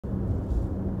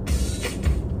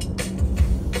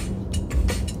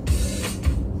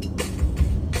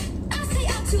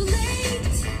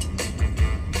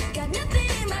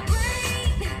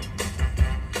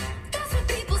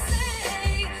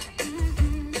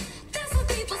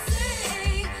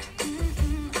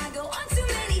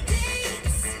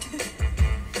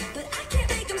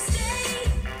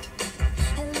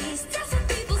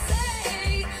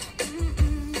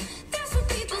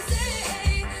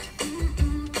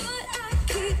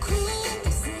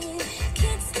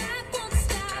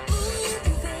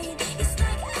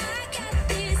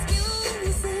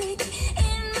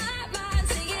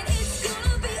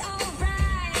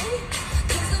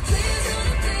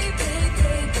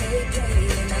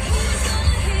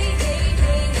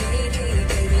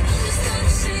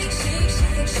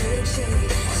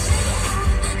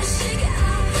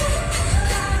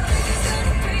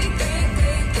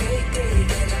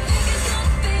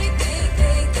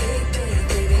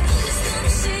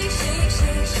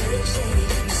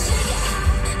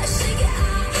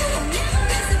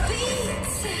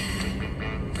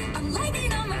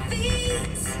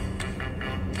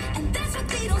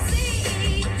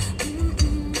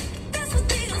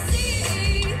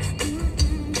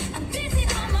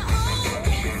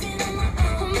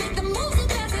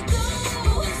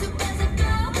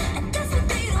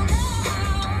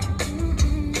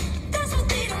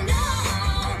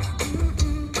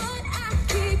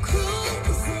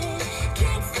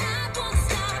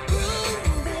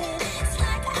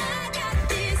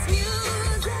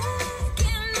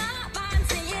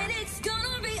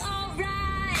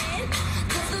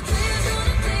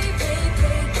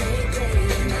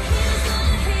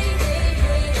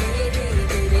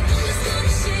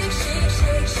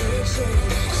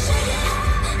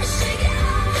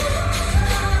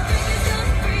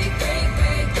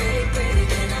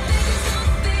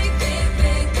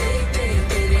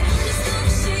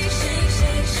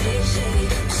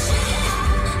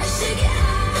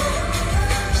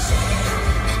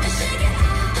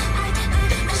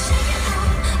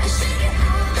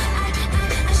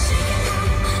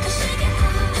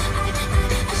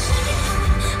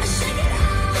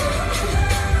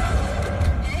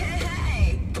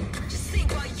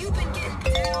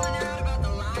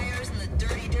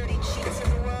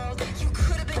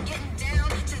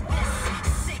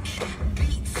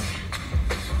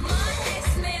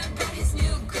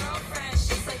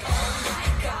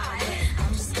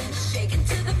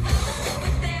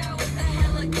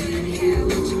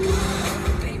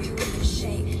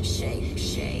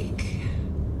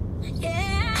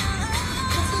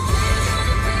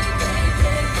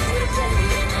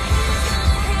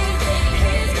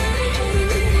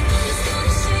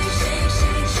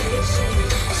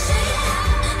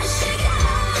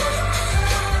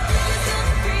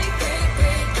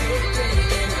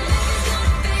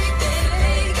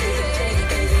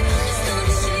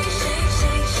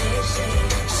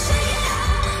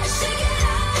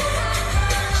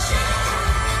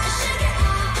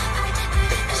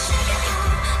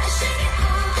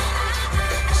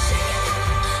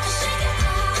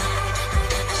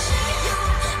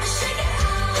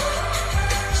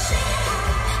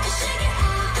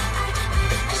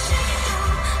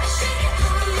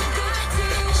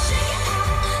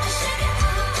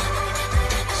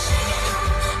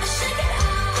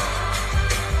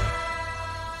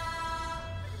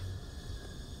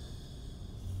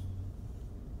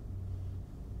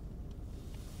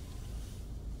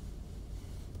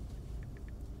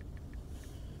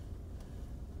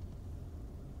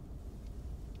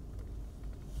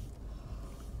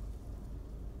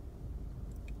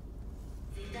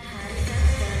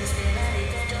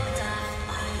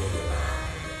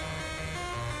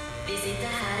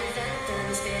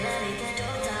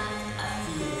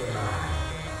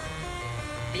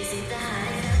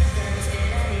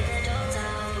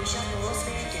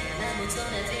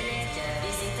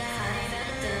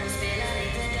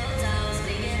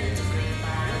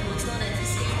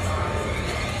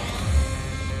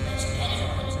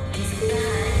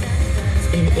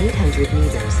In 800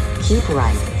 meters, keep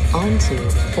right onto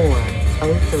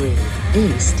 403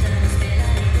 East.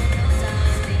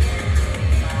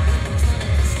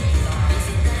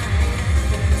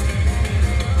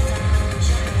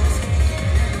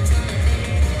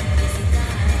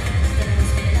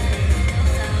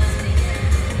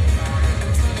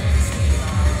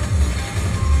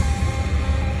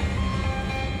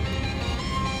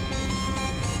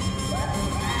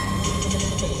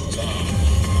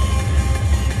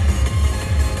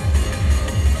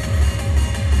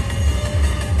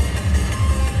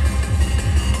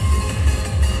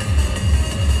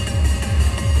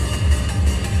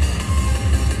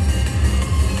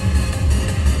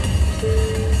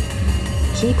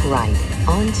 Keep right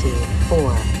onto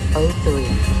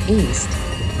 403 East.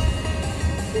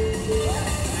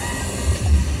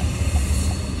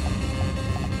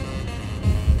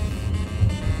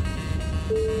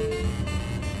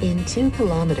 In 2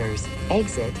 kilometers,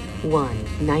 exit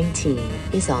 119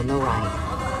 is on the right.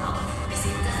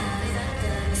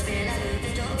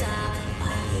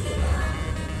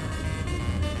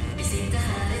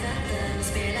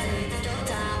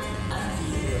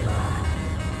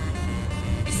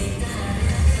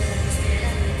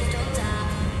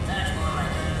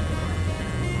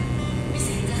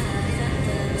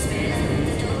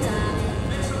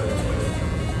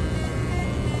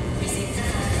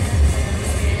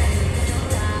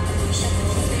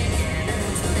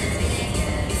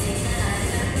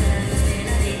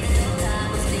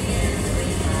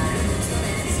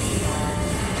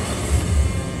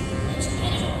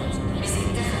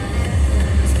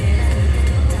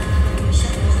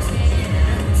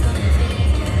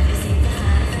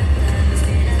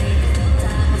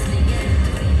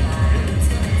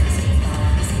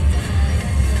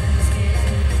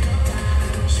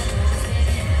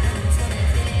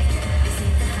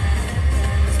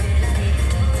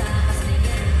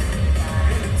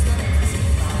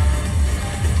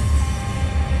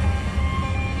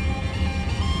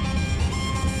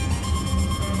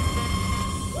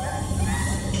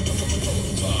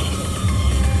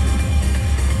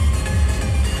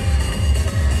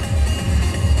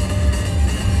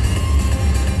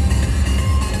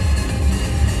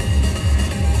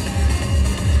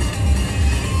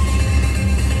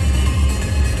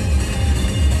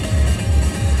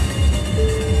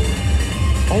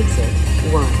 Exit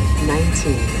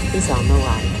 119 is on the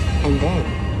right, and then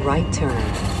right turn.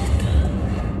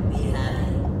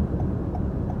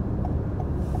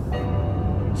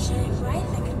 Shine bright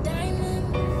like a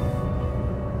diamond.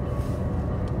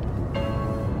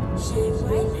 Shine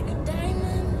bright like a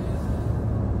diamond.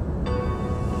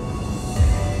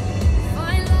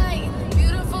 Fine light,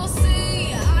 beautiful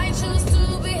sea. I choose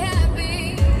to be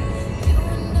happy. You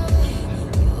and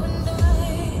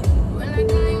I, we're like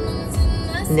diamonds in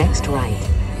the sky. Next right.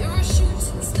 You're a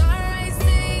shooting star, I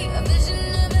see a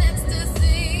vision of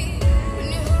ecstasy. When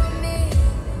you hold me,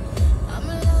 I'm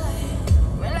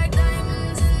alive. We're like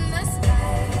diamonds in the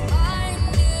sky. I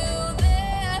knew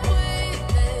that we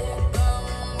could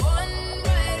come one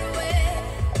right away.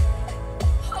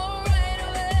 Oh, right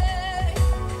away.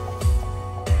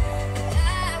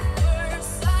 At first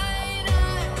sight, I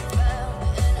felt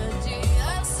the energy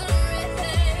of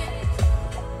something.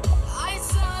 I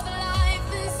saw the life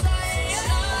inside you.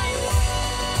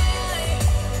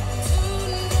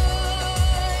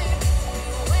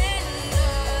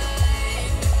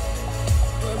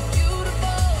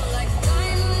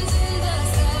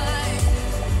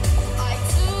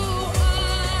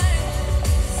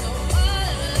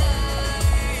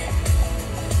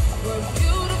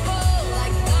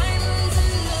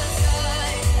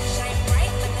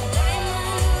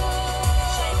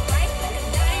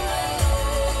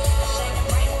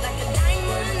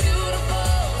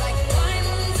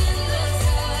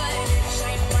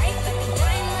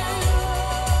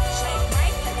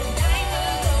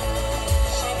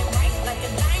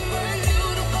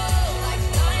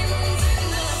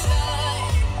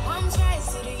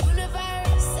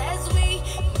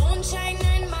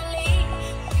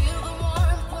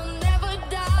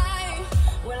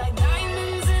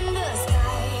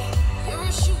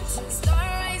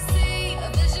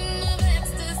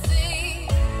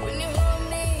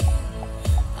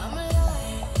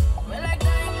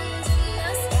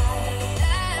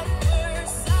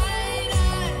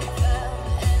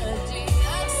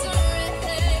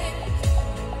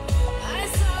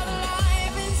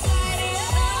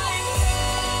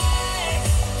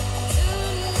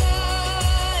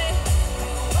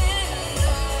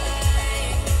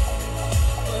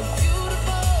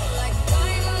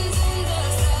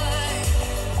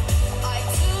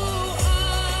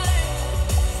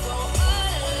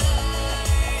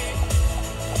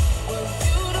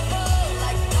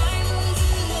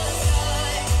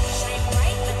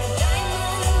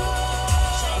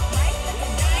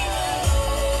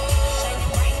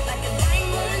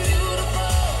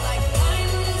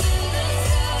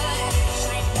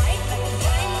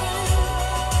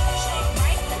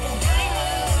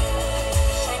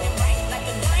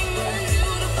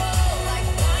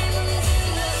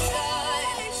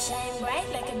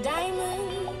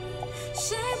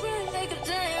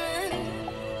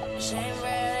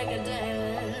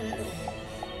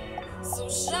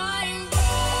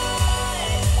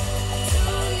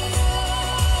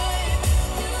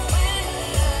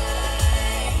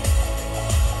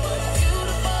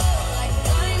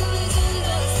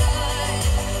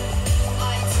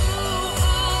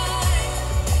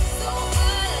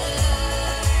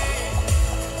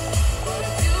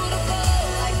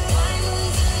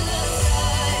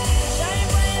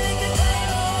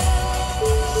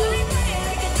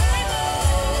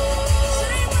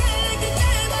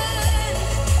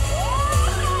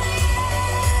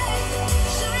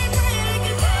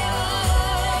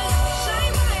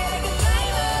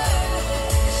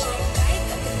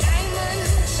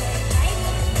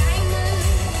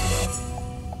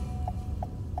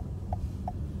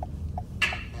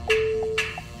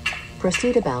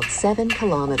 Proceed about 7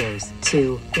 kilometers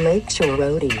to Lakeshore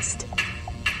Road East.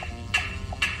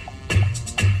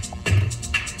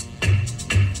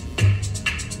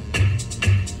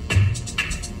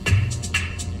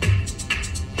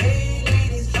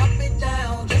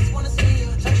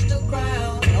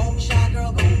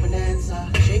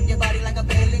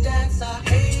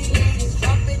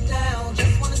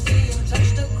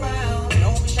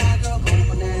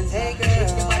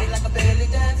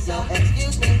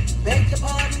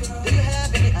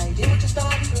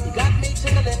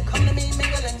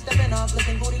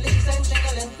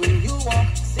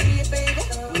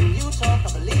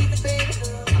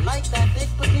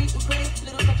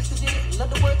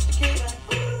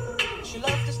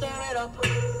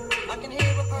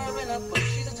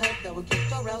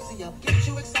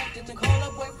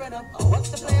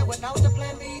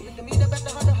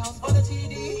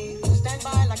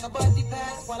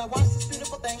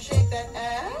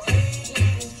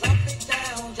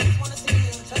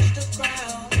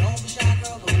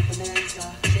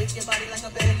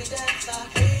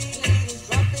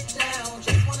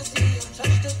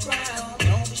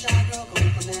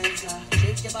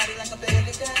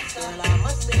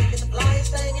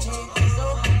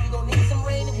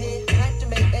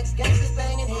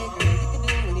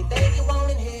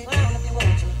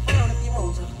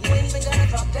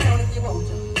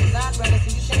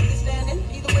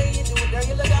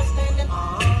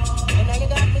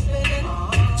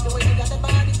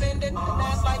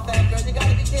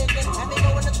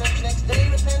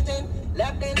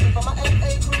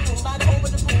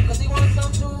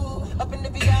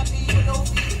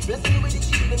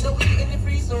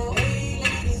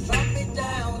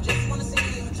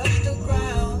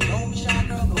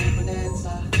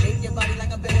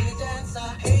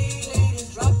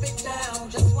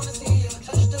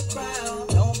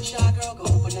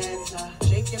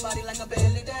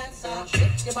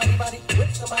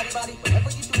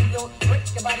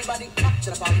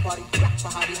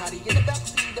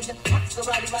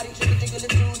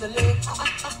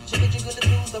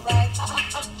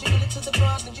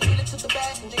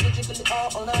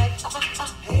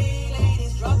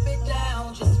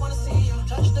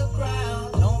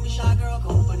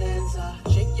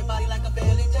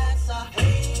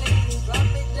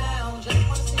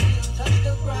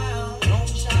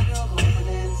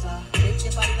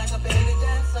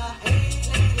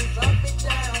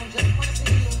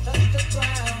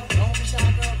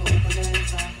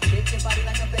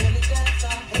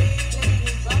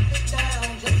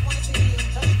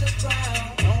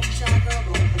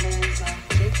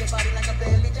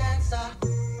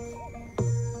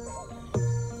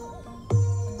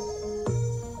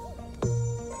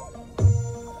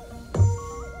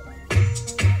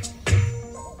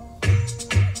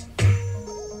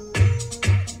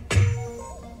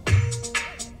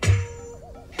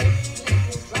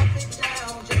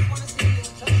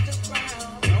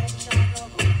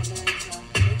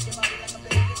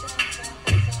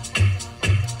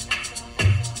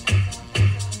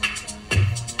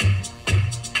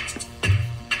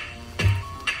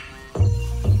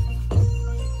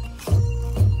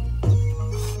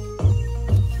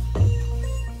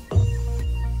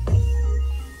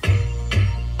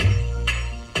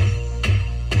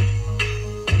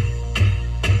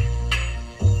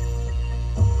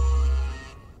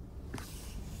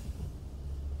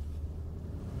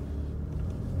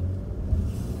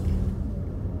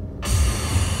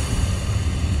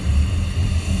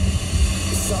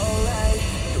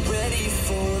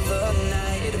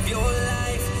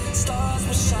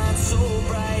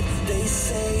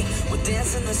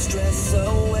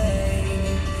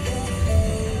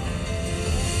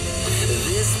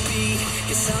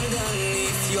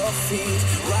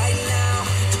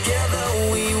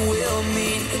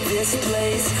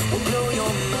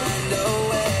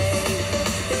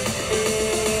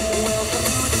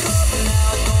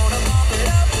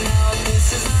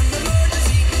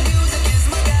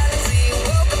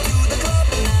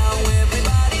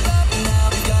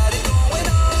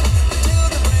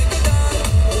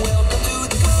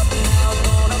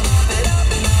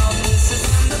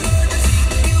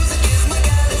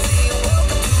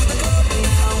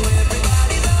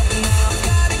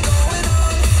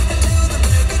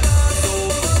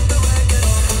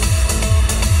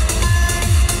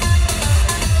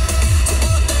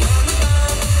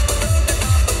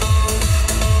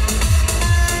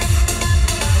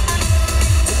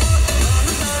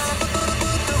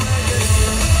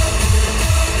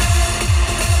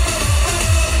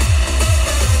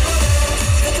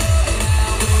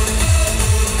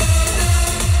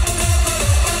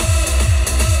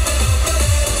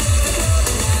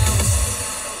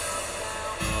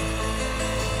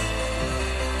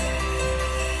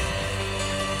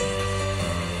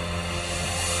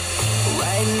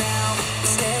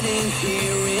 standing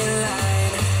here in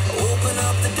line. Open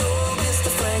up the door, Mr.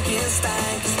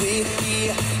 Frankenstein, 'cause we're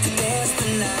here to dance the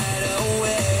night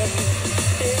away.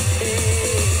 Hey,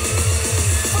 hey.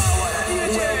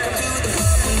 Welcome to the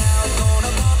club now,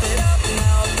 gonna bump it up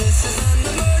now. This is an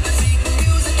emergency,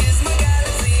 music is my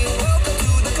galaxy. Welcome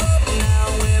to the club now,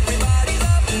 everybody's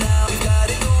up now. We got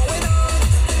it going on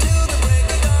till the break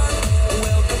of dawn.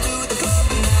 Welcome to the club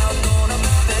now, gonna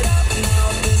bump it up now.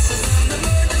 This is an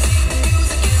emergency,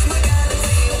 music is my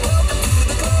galaxy. Welcome to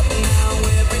the club now,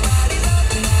 everybody's up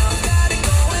now. Got it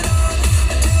going on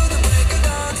till the break of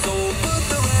dawn. So put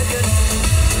the record on.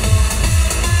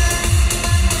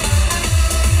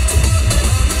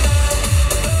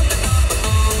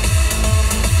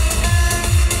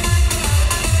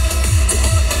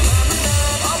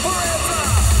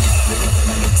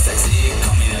 Sexy,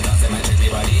 come in and dance them and shake me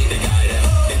body. The guy them,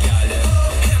 the girl them,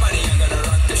 everybody I'm gonna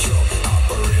rock the show.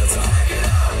 Operator,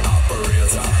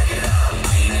 operator. I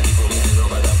ain't any people with the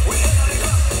rubber duck. We ain't on the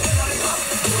clock, ain't on the clock.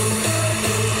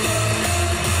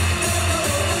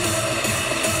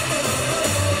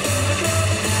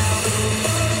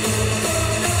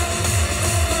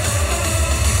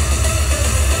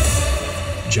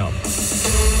 Jump.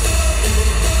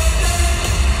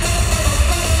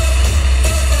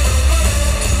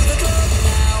 To the club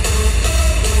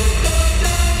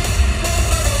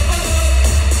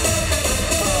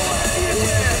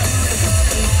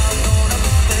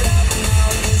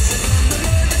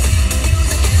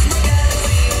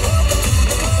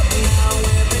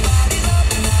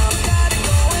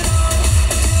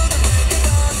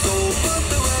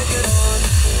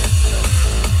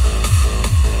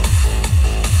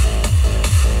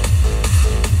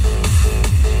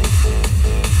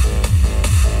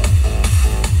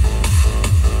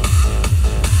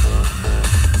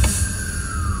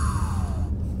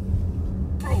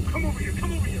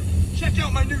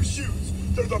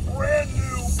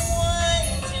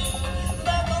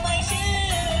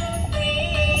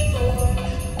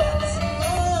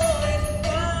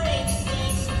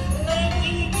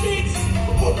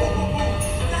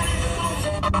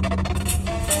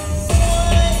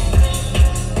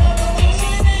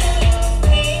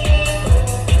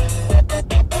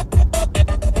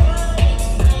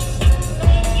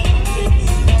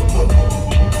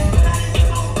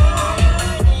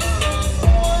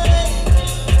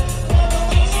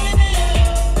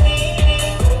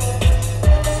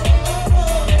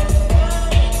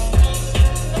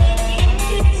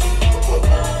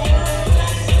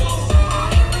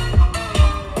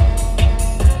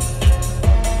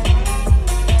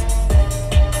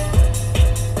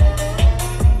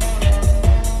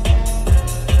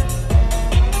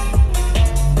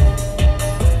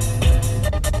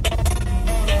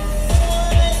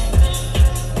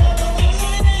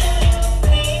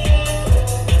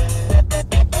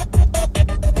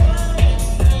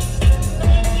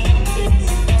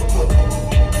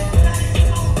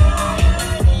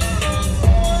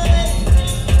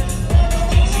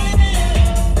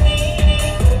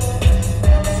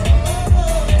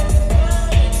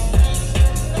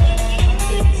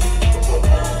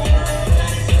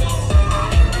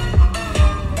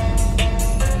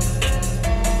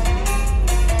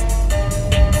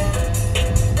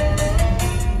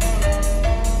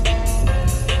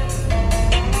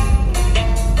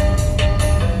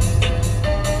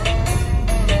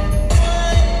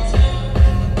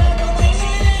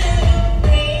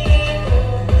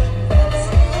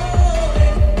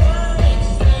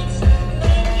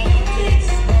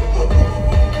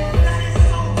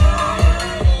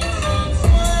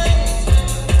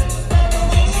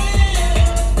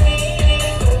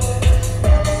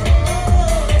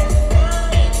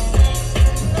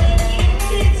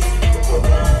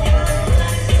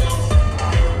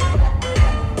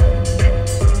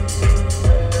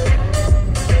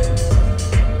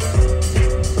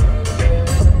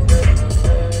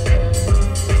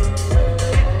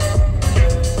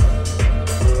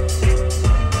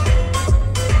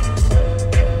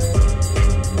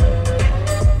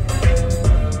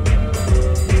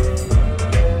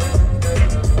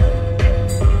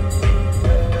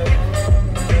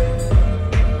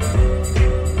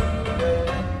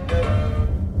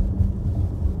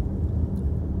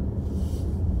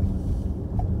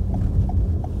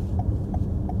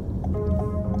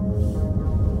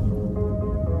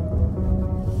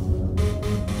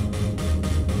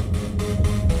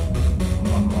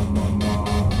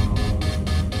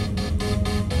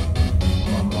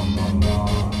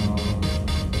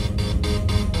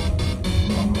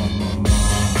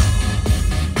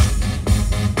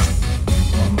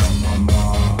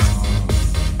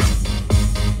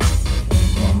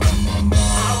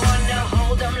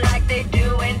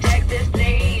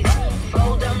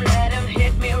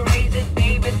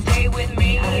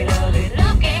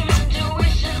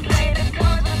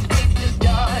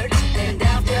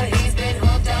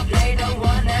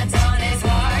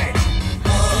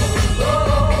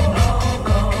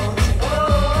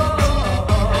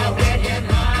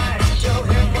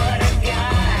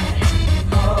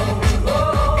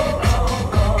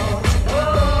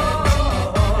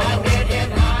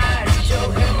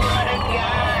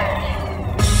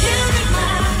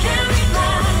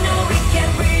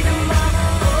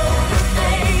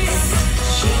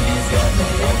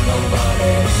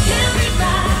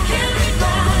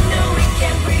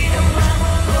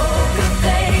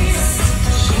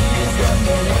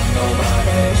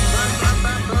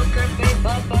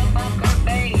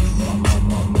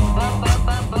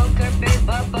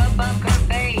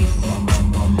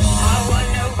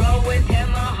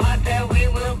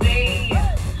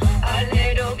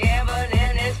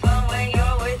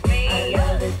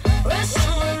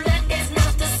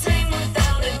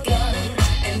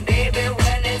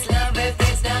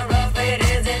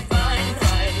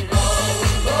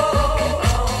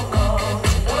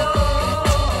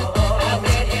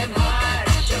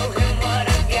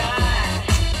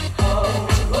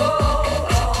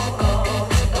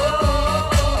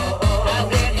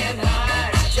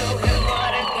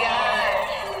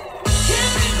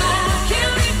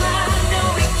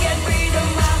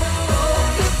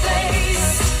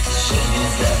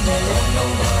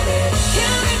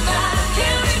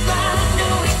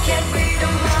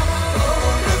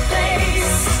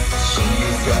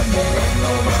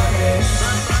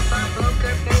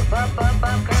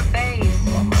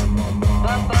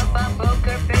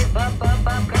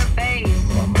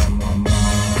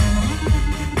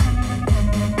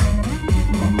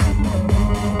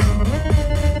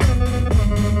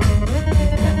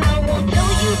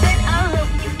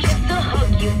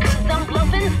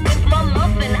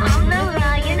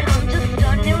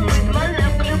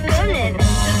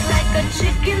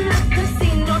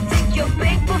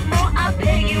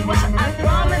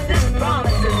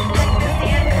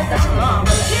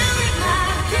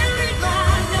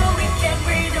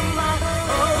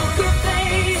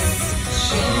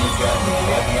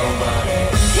Nobody.